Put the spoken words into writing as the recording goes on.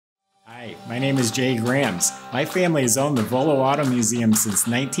My name is Jay Grams. My family has owned the Volo Auto Museum since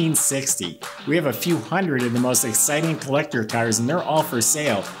 1960. We have a few hundred of the most exciting collector cars, and they're all for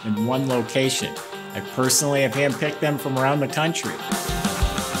sale in one location. I personally have handpicked them from around the country.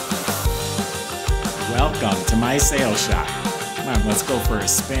 Welcome to my sales shop. Come on, let's go for a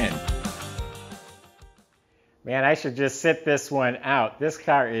spin. Man, I should just sit this one out. This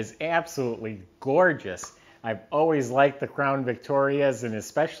car is absolutely gorgeous. I've always liked the Crown Victorias, and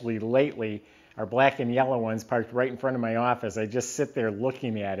especially lately, our black and yellow ones parked right in front of my office. I just sit there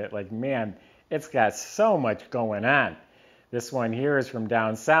looking at it like, man, it's got so much going on. This one here is from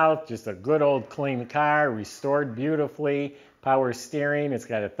down south, just a good old clean car, restored beautifully, power steering. It's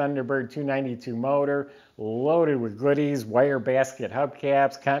got a Thunderbird 292 motor, loaded with goodies, wire basket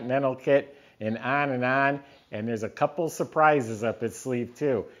hubcaps, continental kit, and on and on. And there's a couple surprises up its sleeve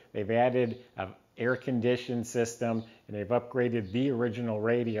too. They've added an air-conditioned system, and they've upgraded the original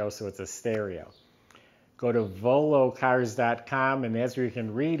radio so it's a stereo. Go to volocars.com, and that's where you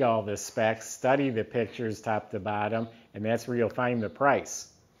can read all the specs, study the pictures top to bottom, and that's where you'll find the price.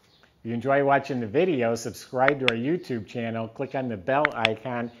 If you enjoy watching the video, subscribe to our YouTube channel, click on the bell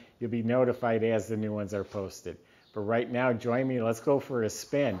icon, you'll be notified as the new ones are posted. But right now, join me, let's go for a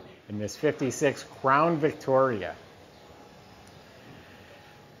spin in this 56 Crown Victoria.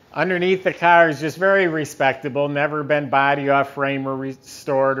 Underneath the car is just very respectable, never been body off frame or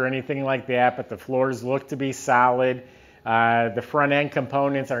restored or anything like that, but the floors look to be solid. The front end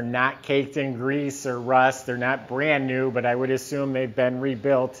components are not caked in grease or rust. They're not brand new, but I would assume they've been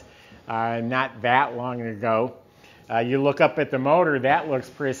rebuilt not that long ago. You look up at the motor, that looks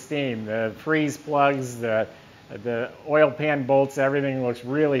pristine. The freeze plugs, the oil pan bolts, everything looks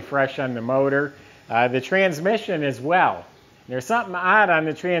really fresh on the motor. The transmission as well. There's something odd on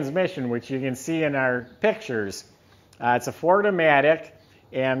the transmission, which you can see in our pictures. It's a Ford-O-Matic,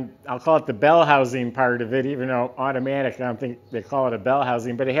 and I'll call it the bell housing part of it, even though automatic, I don't think they call it a bell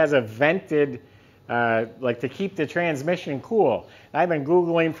housing, but it has a vented, like to keep the transmission cool. I've been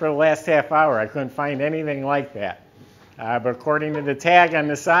Googling for the last half hour. I couldn't find anything like that. But according to the tag on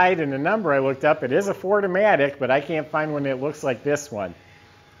the side and the number I looked up, it is a Ford-O-Matic, but I can't find one that looks like this one.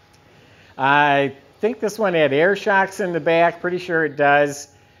 I think this one had air shocks in the back, pretty sure it does.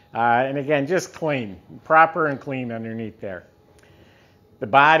 And again, just clean, proper and clean underneath there. The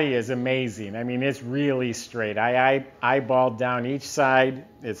body is amazing. I mean, it's really straight. I eyeballed down each side.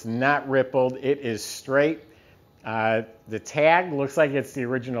 It's not rippled. It is straight. The tag looks like it's the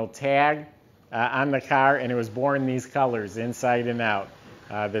original tag on the car, and it was born these colors, inside and out.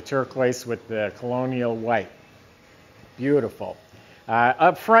 The turquoise with the colonial white. Beautiful.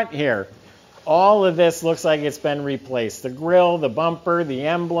 Up front here, all of this looks like it's been replaced. The grille, the bumper, the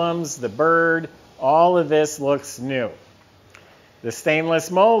emblems, the bird, all of this looks new. The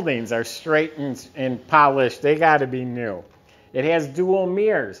stainless moldings are straight and polished. They got to be new. It has dual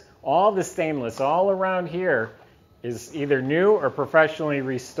mirrors. All the stainless all around here is either new or professionally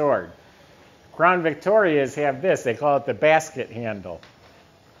restored. Crown Victorias have this. They call it the basket handle.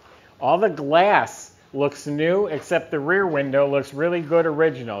 All the glass looks new, except the rear window looks really good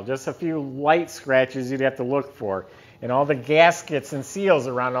original. Just a few light scratches you'd have to look for. And all the gaskets and seals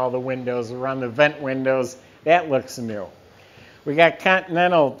around all the windows, around the vent windows, that looks new. We got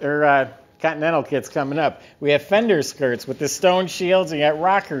continental kits coming up. We have fender skirts with the stone shields. You got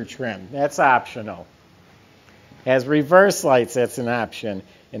rocker trim. That's optional. Has reverse lights. That's an option.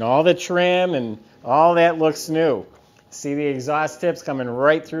 And all the trim and all that looks new. See the exhaust tips coming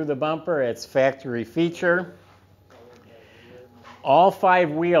right through the bumper. It's factory feature. All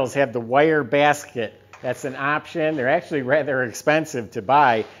 5 wheels have the wire basket. That's an option. They're actually rather expensive to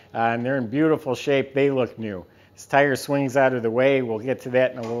buy, and they're in beautiful shape. They look new. This tire swings out of the way. We'll get to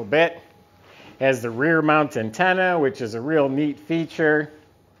that in a little bit. Has the rear mount antenna, which is a real neat feature.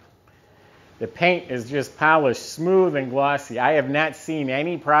 The paint is just polished, smooth and glossy. I have not seen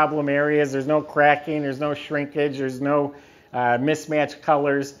any problem areas. There's no cracking, there's no shrinkage, there's no mismatched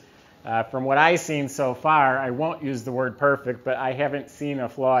colors. From what I've seen so far, I won't use the word perfect, but I haven't seen a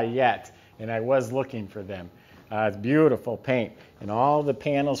flaw yet, and I was looking for them. It's beautiful paint, and all the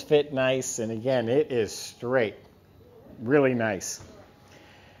panels fit nice, and again, it is straight. Really nice.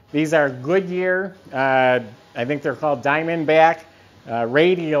 These are Goodyear, I think they're called Diamondback.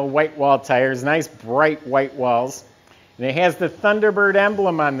 Radial white wall tires, nice bright white walls. And it has the Thunderbird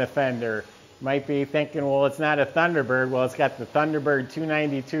emblem on the fender. You might be thinking, well, it's not a Thunderbird. Well, it's got the Thunderbird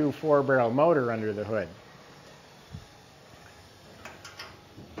 292 4-barrel motor under the hood.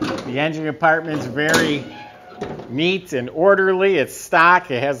 The engine compartment's very neat and orderly. It's stock.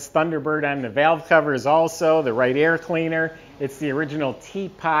 It has Thunderbird on the valve covers also, the right air cleaner. It's the original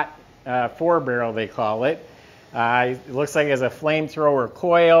teapot 4-barrel, they call it. It looks like it has a flamethrower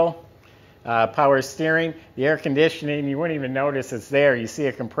coil, power steering. The air conditioning, you wouldn't even notice it's there. You see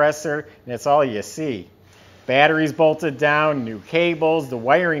a compressor, and that's all you see. Batteries bolted down, new cables. The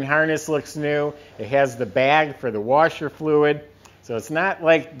wiring harness looks new. It has the bag for the washer fluid. So it's not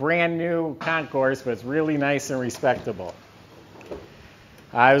like brand new concourse, but it's really nice and respectable.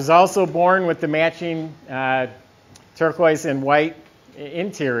 I was also born with the matching turquoise and white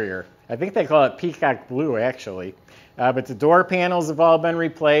interior. I think they call it peacock blue, actually. But the door panels have all been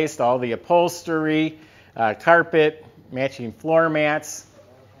replaced, all the upholstery, carpet, matching floor mats.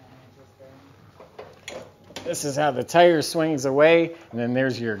 This is how the tire swings away, and then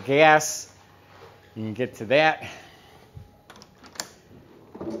there's your gas. You can get to that.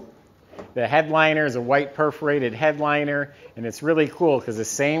 The headliner is a white perforated headliner, and it's really cool because the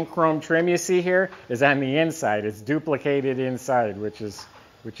same chrome trim you see here is on the inside. It's duplicated inside, which is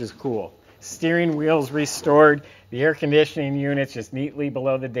cool. Steering wheel's restored. The air conditioning unit's just neatly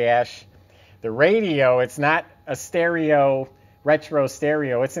below the dash. The radio, it's not a stereo, retro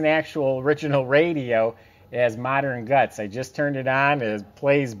stereo. It's an actual original radio. It has modern guts. I just turned it on. It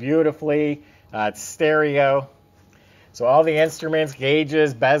plays beautifully. It's stereo. So all the instruments,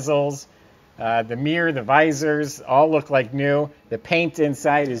 gauges, bezels, the mirror, the visors, all look like new. The paint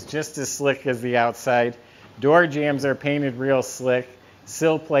inside is just as slick as the outside. Door jambs are painted real slick.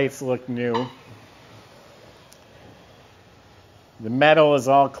 Sill plates look new. The metal is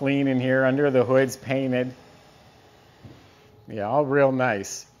all clean in here. Under the hood's painted. Yeah, all real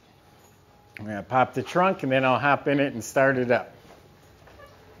nice. I'm going to pop the trunk and then I'll hop in it and start it up.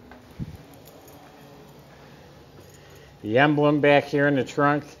 The emblem back here in the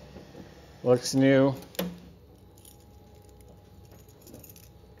trunk looks new.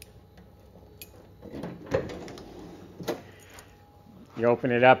 You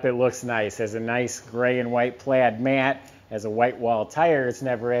open it up, it looks nice. It has a nice gray and white plaid mat. Has a white wall tire. It's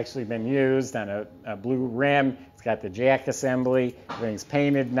never actually been used. On a blue rim. It's got the jack assembly. Everything's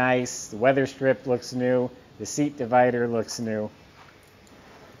painted nice. The weather strip looks new. The seat divider looks new.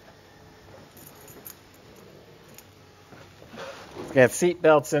 It's got seat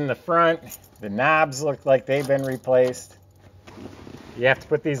belts in the front. The knobs look like they've been replaced. You have to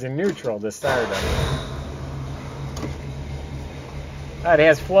put these in neutral to start them. It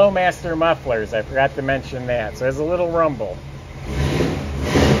has Flowmaster mufflers. I forgot to mention that. So it has a little rumble.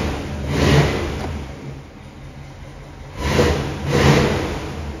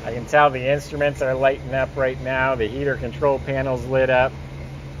 I can tell the instruments are lighting up right now. The heater control panel's lit up.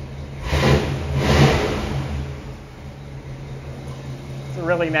 It's a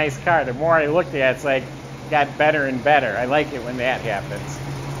really nice car. The more I looked at it, it's like it got better and better. I like it when that happens.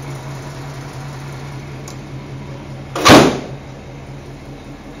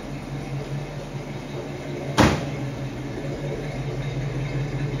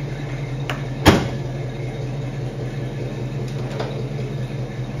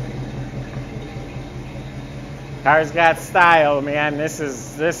 Car's got style, man. This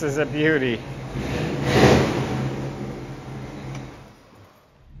is a beauty.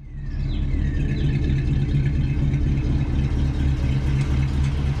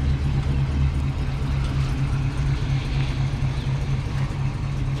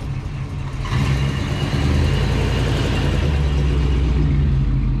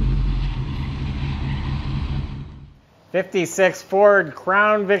 '56 Ford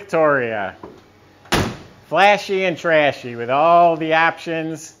Crown Victoria. Flashy and trashy with all the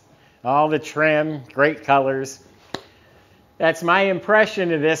options, all the trim, great colors. That's my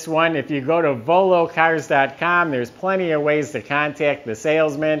impression of this one. If you go to volocars.com, there's plenty of ways to contact the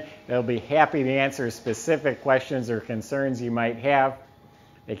salesman. They'll be happy to answer specific questions or concerns you might have.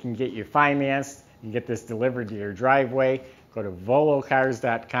 They can get you financed. You can get this delivered to your driveway. Go to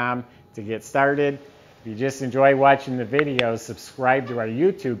volocars.com to get started. If you just enjoy watching the videos, subscribe to our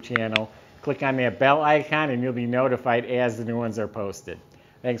YouTube channel. Click on that bell icon and you'll be notified as the new ones are posted.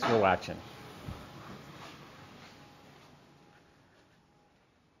 Thanks for watching.